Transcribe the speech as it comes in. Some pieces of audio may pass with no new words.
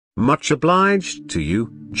Much obliged to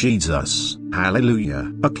you, Jesus.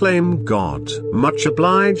 Hallelujah. Acclaim God. Much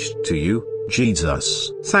obliged to you,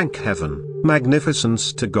 Jesus. Thank heaven.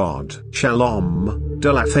 Magnificence to God. Shalom.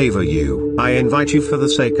 Dela favor you. I invite you for the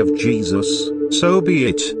sake of Jesus, so be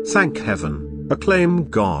it. Thank heaven. Acclaim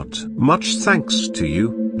God. Much thanks to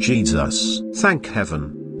you, Jesus. Thank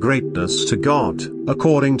heaven. Greatness to God.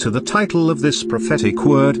 According to the title of this prophetic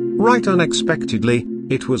word, right unexpectedly,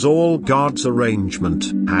 it was all God's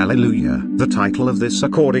arrangement. Hallelujah. The title of this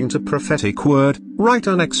according to prophetic word, right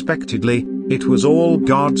unexpectedly, it was all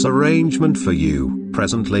God's arrangement for you.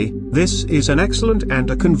 Presently, this is an excellent and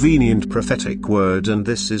a convenient prophetic word, and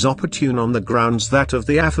this is opportune on the grounds that of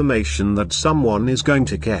the affirmation that someone is going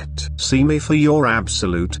to get. See me for your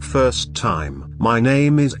absolute first time. My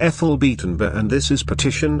name is Ethel Beatonby and this is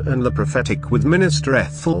Petition and the Prophetic with Minister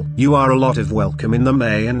Ethel. You are a lot of welcome in the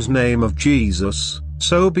may and name of Jesus,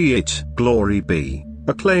 so be it. Glory be.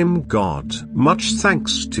 Acclaim God. Much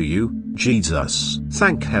thanks to you, Jesus.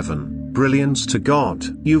 Thank heaven. Brilliance to God.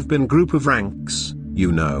 You've been group of ranks.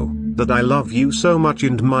 You know that I love you so much,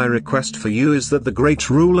 and my request for you is that the great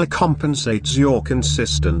ruler compensates your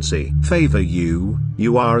consistency. Favor you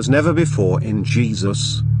are as never before in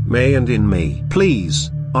Jesus, may and in me. Please,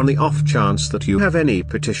 on the off chance that you have any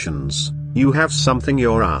petitions, you have something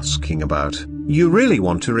you're asking about, you really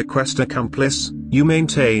want to request accomplice, you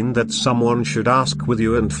maintain that someone should ask with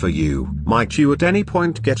you and for you, might you at any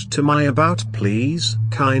point get to my about please?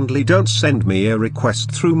 Kindly don't send me a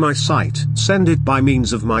request through my site. Send it by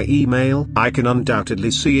means of my email. I can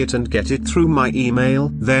undoubtedly see it and get it through my email.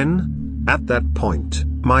 Then, at that point,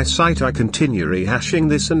 my site I continue rehashing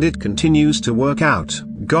this and it continues to work out.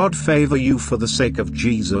 God favor you for the sake of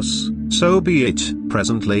Jesus, so be it.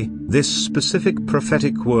 Presently, this specific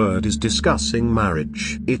prophetic word is discussing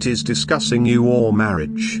marriage. It is discussing you or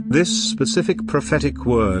marriage. This specific prophetic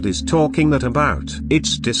word is talking that about.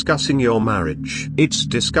 It's discussing your marriage. It's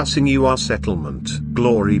discussing your settlement.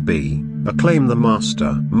 Glory be. Acclaim the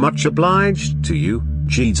Master. Much obliged to you,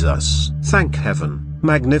 Jesus. Thank heaven.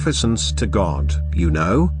 Magnificence to God. You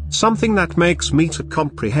know, something that makes me to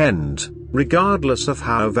comprehend, regardless of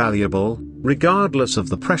how valuable, regardless of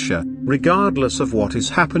the pressure, regardless of what is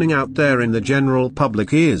happening out there in the general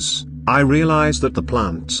public is, I realize that the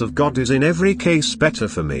plans of God is in every case better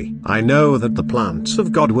for me. I know that the plans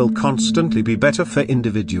of God will constantly be better for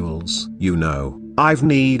individuals. You know, I've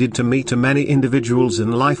needed to meet many individuals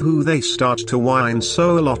in life who they start to whine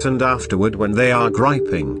so a lot, and afterward when they are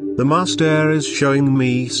griping, the Master is showing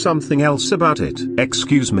me something else about it.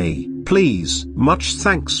 Excuse me, please. Much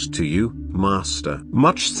thanks to you, Master.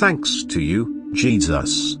 Much thanks to you,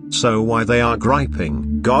 Jesus. So why they are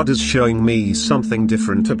griping, God is showing me something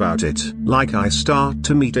different about it. Like I start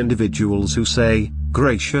to meet individuals who say,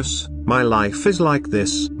 gracious, my life is like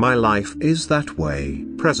this, my life is that way.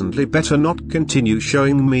 Presently better not continue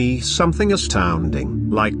showing me something astounding,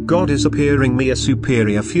 like God is appearing me a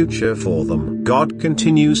superior future for them. God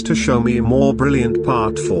continues to show me a more brilliant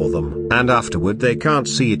part for them, and afterward they can't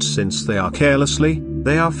see it since they are carelessly,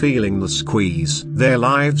 they are feeling the squeeze. Their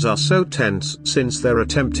lives are so tense since they're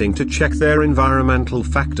attempting to check their environmental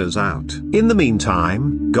factors out. In the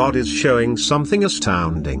meantime, God is showing something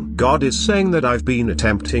astounding. God is saying that I've been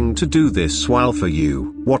attempting to do this while for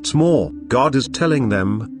you. What's more, God is telling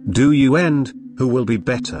them, do you and who will be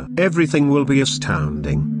better. Everything will be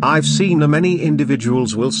astounding. I've seen many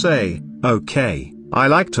individuals will say, okay, I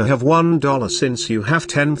like to have $1 since you have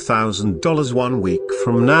 $10,000 1 week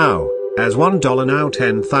from now. As $1 now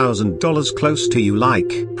 $10,000 close to you.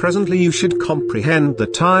 Like, presently you should comprehend the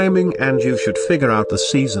timing and you should figure out the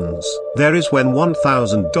seasons. There is when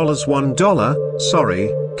 $1,000 $1,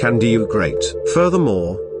 sorry, can do you great.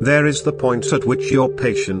 Furthermore, there is the point at which your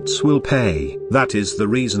patience will pay. That is the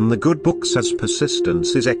reason the good book says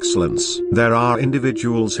persistence is excellence. There are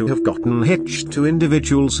individuals who have gotten hitched to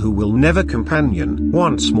individuals who will never companion.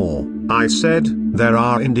 Once more, I said, there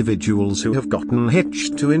are individuals who have gotten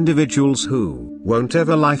hitched to individuals who won't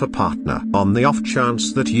ever life a partner. On the off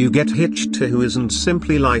chance that you get hitched to who isn't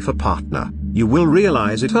simply life a partner, you will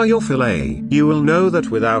realize it are your fillet. You will know that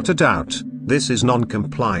without a doubt, this is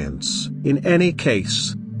non-compliance. In any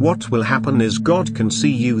case, what will happen is God can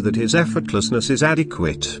see you that his effortlessness is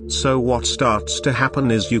adequate. So what starts to happen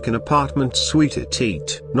is you can apartment suite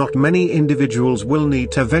it. Not many individuals will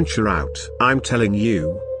need to venture out. I'm telling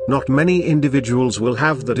you, not many individuals will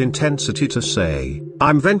have that intensity to say,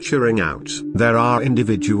 I'm venturing out. There are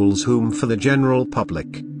individuals whom for the general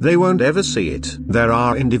public, they won't ever see it. There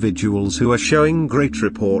are individuals who are showing great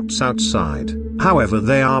reports outside, however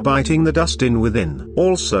they are biting the dust in within.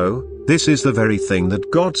 Also, this is the very thing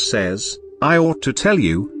that God says, I ought to tell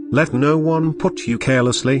you, Let no one put you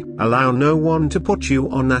carelessly, allow no one to put you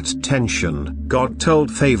on that tension. God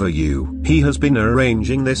told favor you. He has been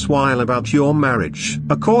arranging this while about your marriage.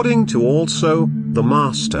 According to also, the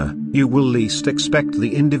Master, you will least expect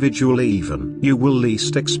the individual even. You will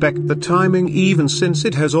least expect the timing even, since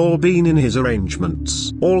it has all been in his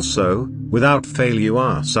arrangements. Also, without fail you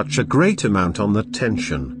are such a great amount on the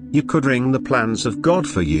tension. You could ring the plans of God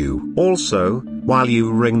for you. Also, while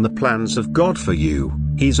you ring the plans of God for you,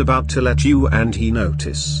 he's about to let you and he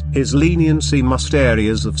notice. His leniency must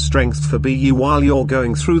areas of strength for be you while you're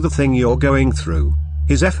going through the thing you're going through.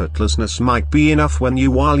 His effortlessness might be enough when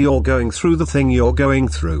you while you're going through the thing you're going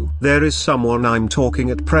through. There is someone I'm talking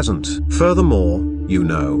at present. Furthermore, you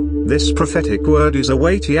know, this prophetic word is a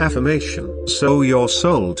weighty affirmation. Sow your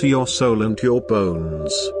soul to your soul and your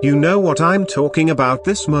bones. You know what I'm talking about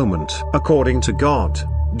this moment. According to God,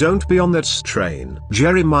 don't be on that strain.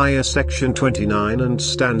 Jeremiah section 29 and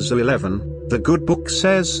stanza 11, the good book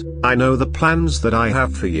says, I know the plans that I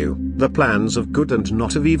have for you, the plans of good and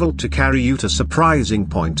not of evil, to carry you to surprising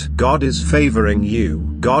point. God is favoring you.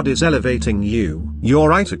 God is elevating you. Your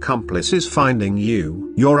right accomplice is finding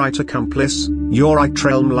you. Your right accomplice, your right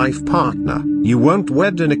realm life partner. You won't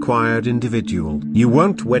wed an acquired individual. You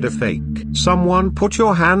won't wed a fake. Someone put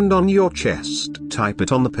your hand on your chest. Type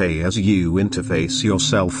it on the pay as you interface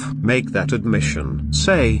yourself. Make that admission.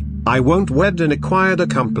 Say, I won't wed an acquired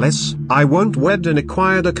accomplice. I won't wed an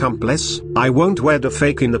acquired accomplice. I won't wed a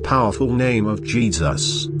fake in the powerful name of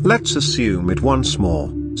Jesus. Let's assume it once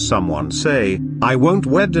more. Someone say, I won't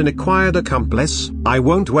wed an acquired accomplice. I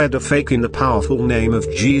won't wed a fake in the powerful name of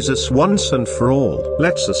Jesus once and for all.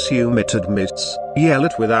 Let's assume it admits. Yell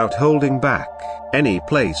it without holding back. Any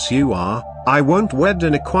place you are, I won't wed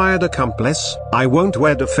an acquired accomplice. I won't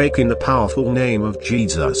wed a fake in the powerful name of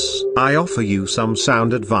Jesus. I offer you some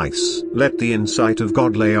sound advice. Let the insight of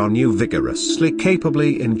God lay on you vigorously,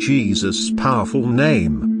 capably, in Jesus' powerful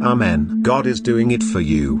name. Amen. God is doing it for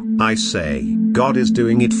you. I say, God is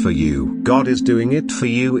doing it for you. God is doing it for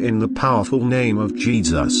you in the powerful name of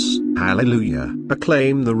Jesus. Hallelujah.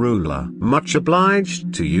 Acclaim the ruler. Much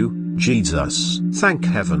obliged to you, Jesus. Thank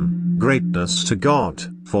heaven. Greatness to God,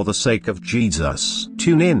 for the sake of Jesus.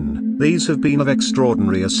 Tune in. These have been of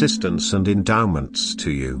extraordinary assistance and endowments to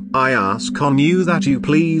you. I ask on you that you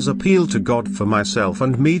please appeal to God for myself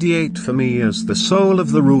and mediate for me as the soul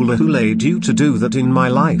of the ruler who laid you to do that in my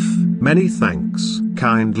life. Many thanks.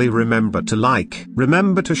 Kindly remember to like,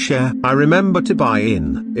 remember to share, I remember to buy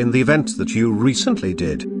in the event that you recently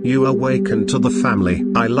did. You awakened to the family.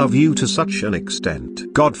 I love you to such an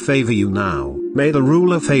extent. God favor you now. May the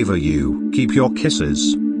ruler favor you. Keep your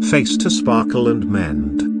kisses, face to sparkle and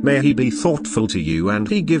mend. May he be thoughtful to you and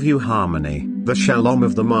he give you harmony. The shalom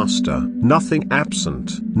of the Master. Nothing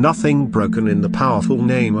absent, nothing broken in the powerful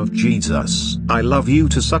name of Jesus. I love you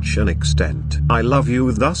to such an extent. I love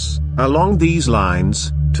you thus, along these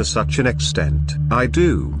lines, to such an extent. I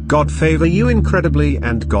do. God favor you incredibly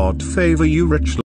and God favor you richly.